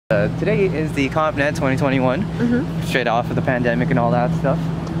Today is the Compnet 2021, straight off of the pandemic and all that stuff.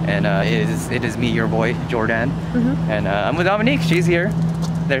 And it is me, your boy, Jordan. And I'm with Dominique. She's here.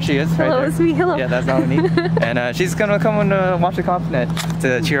 There she is. Hello, right there. It's me. Hello. Yeah, that's Dominique. And she's gonna come and watch the Compnet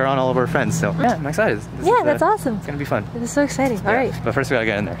to cheer on all of our friends. So yeah, I'm excited. That's awesome. It's gonna be fun. This is so exciting. All right. But first we gotta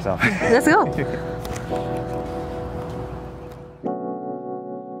get in there. So let's go.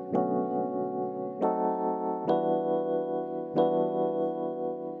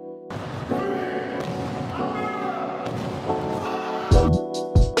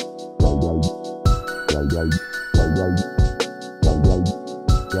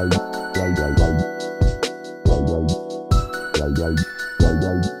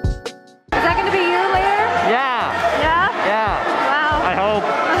 Is that going to be you later? yeah. Yeah? Wow. I hope.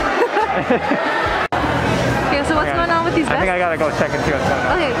 Okay, so what's going on with these vests? I think I gotta go check and see what's going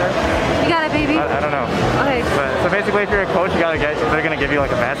on. Okay. You got it, baby? I don't know. Okay. So basically, if you're a coach, they're gonna give you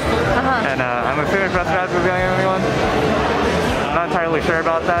like a vest. And I'm assuming dress vest is the only one. I'm not entirely sure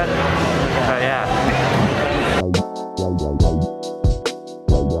about that. But yeah.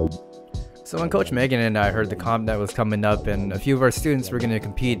 So when Coach Megan and I heard the Compnet was coming up and a few of our students were going to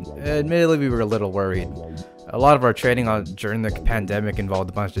compete, admittedly we were a little worried. A lot of our training during the pandemic involved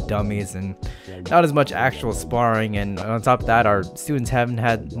a bunch of dummies and not as much actual sparring, and on top of that our students haven't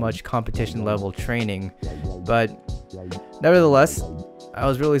had much competition level training. But nevertheless, I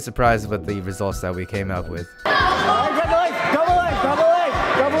was really surprised with the results that we came up with.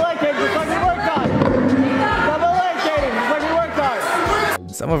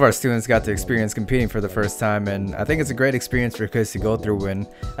 Some of our students got to experience competing for the first time, and I think it's a great experience for kids to go through, and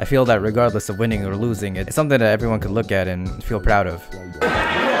I feel that regardless of winning or losing, it's something that everyone could look at and feel proud of.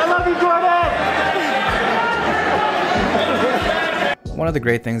 I love you, Jordan! One of the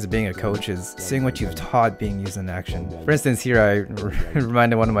great things of being a coach is seeing what you've taught being used in action. For instance, here I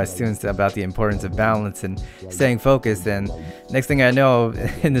reminded one of my students about the importance of balance and staying focused, and next thing I know,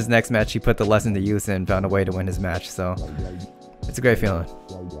 in this next match he put the lesson to use and found a way to win his match, so it's a great feeling.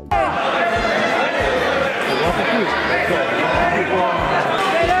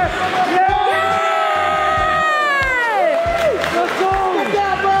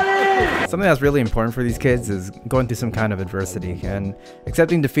 Something that's really important for these kids is going through some kind of adversity, and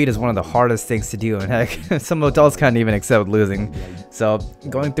accepting defeat is one of the hardest things to do, and heck, some adults can't even accept losing. So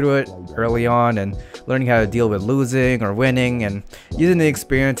going through it early on and learning how to deal with losing or winning and using the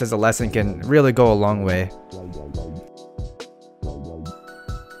experience as a lesson can really go a long way.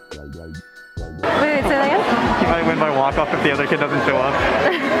 Wait, say that again? You might win by walk-off if the other kid doesn't show up.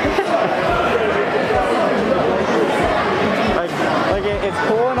 like it's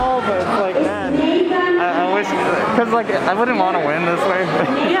cool and all, but it's like, man, I wish, because like I wouldn't want to win this way.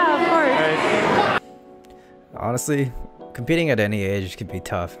 Yeah, of course. Right. Honestly, competing at any age can be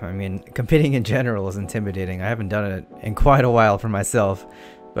tough. I mean, competing in general is intimidating. I haven't done it in quite a while for myself,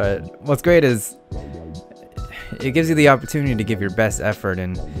 but what's great is it gives you the opportunity to give your best effort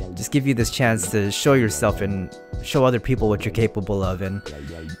and just give you this chance to show yourself and show other people what you're capable of. And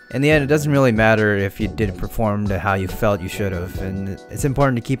in the end, it doesn't really matter if you didn't perform to how you felt you should have. And it's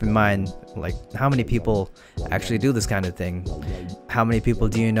important to keep in mind, like, how many people actually do this kind of thing? How many people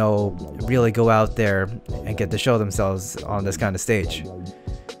do you know really go out there and get to show themselves on this kind of stage?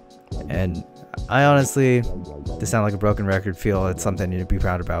 And I honestly, to sound like a broken record, feel it's something to be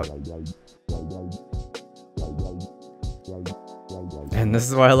proud about. And this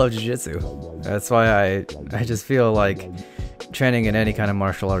is why I love Jiu-Jitsu. That's why I just feel like training in any kind of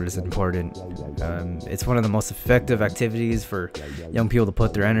martial art is important. It's one of the most effective activities for young people to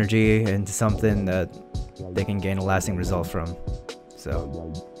put their energy into something that they can gain a lasting result from.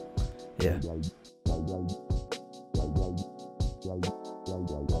 So, yeah.